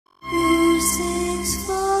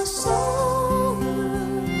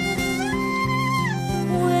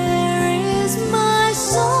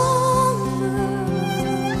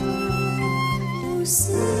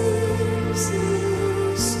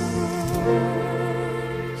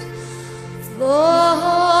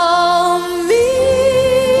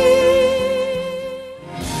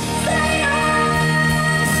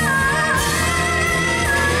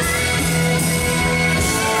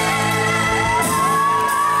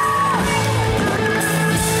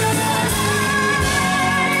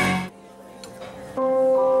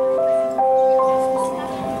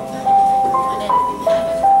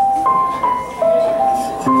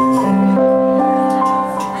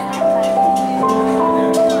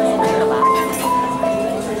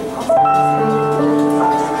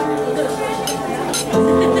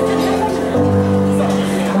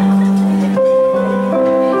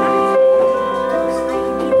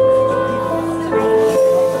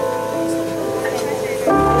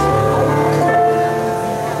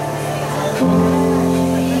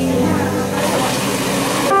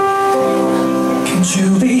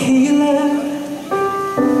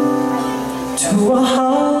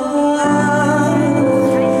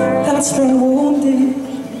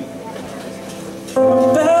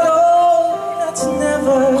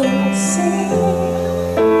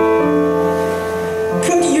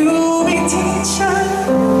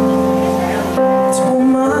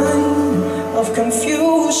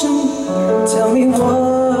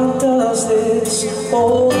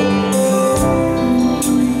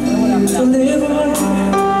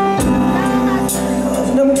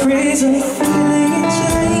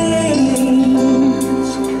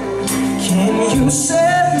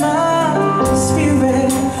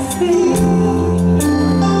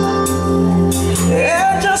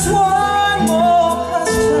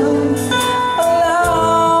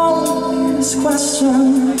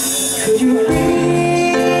Could you be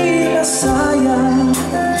Messiah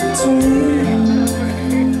to me?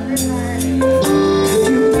 Could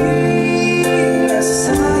you be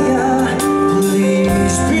Messiah?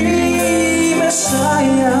 Please be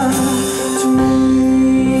Messiah to me.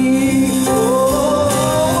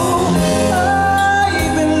 Oh,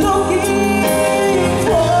 I've been looking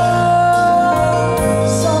for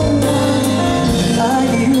someone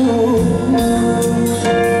like you.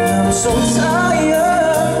 I'm so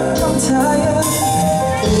tired, I'm tired,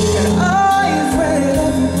 and I've read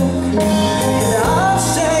every book, and I've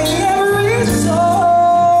sang every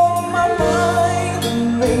song. My mind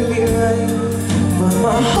may be right, but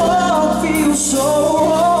my heart feels so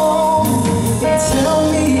wrong. And tell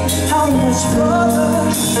me how much further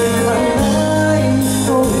in my life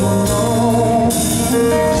going on.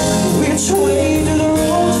 Which way do the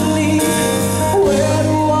roads lead? Where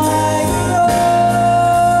do I go?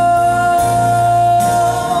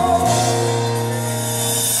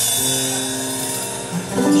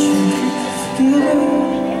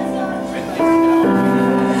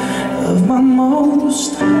 Of my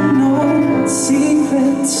most unknown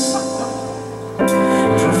secrets,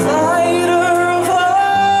 provider of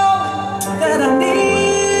all that I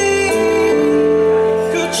need.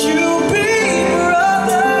 Could you be,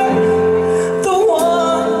 brother, the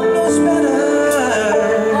one who's better?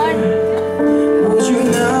 Would you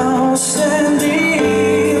now stand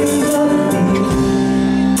in the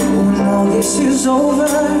lead when all this is over?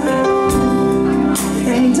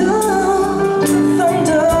 And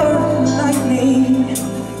thunder and lightning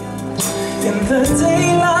in the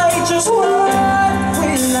daylight, just what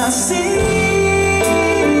will I see?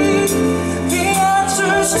 The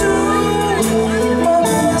answers to my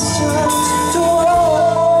questions, to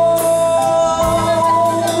all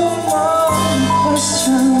my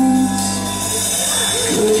questions.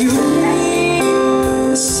 Could you be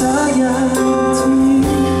Messiah to me?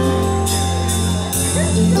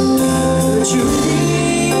 Could you be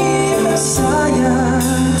Messiah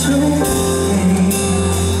to me?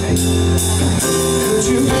 Could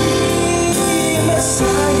you be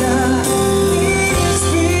Messiah? Please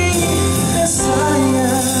be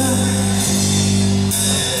Messiah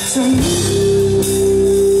to me.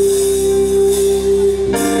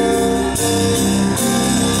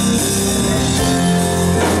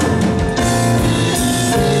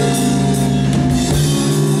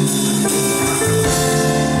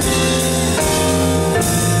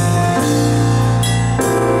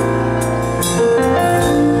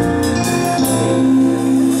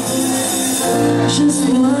 Just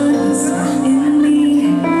what's in me.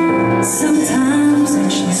 Sometimes I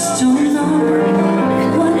just don't know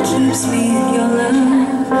what keeps me in your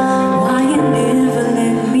love, why you never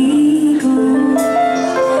let me go.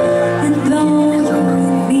 And though you're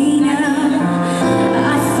with me now,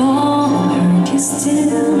 I fall and hurt you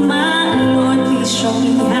still. My Lord, please show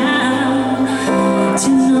me how to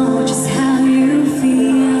know just how you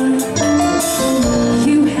feel.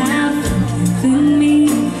 You have forgiven me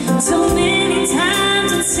so many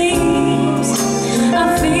times it seems. I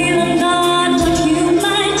feel I'm not what you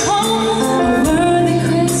might call a worthy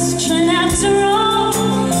Christian after all.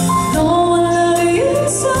 Though I love you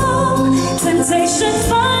so, temptation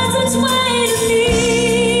finds its way to me.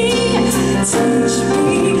 Teach me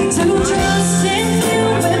to trust in you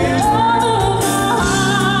with all of my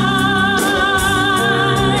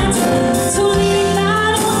heart, to lean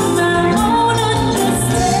not on my own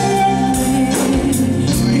understanding.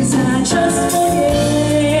 'Cause I just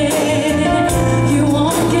forget you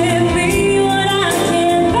won't give me what I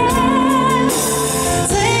can't bear.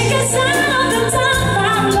 Take us out of the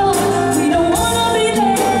time, Lord. We don't wanna be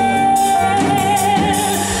there.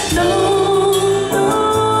 No, no,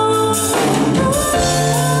 no.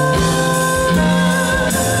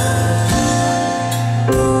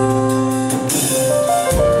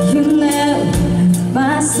 You never left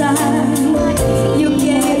my side. You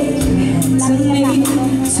gave to me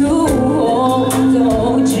to hold.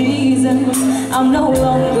 Oh, Jesus, I'm no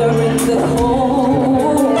longer in the cold.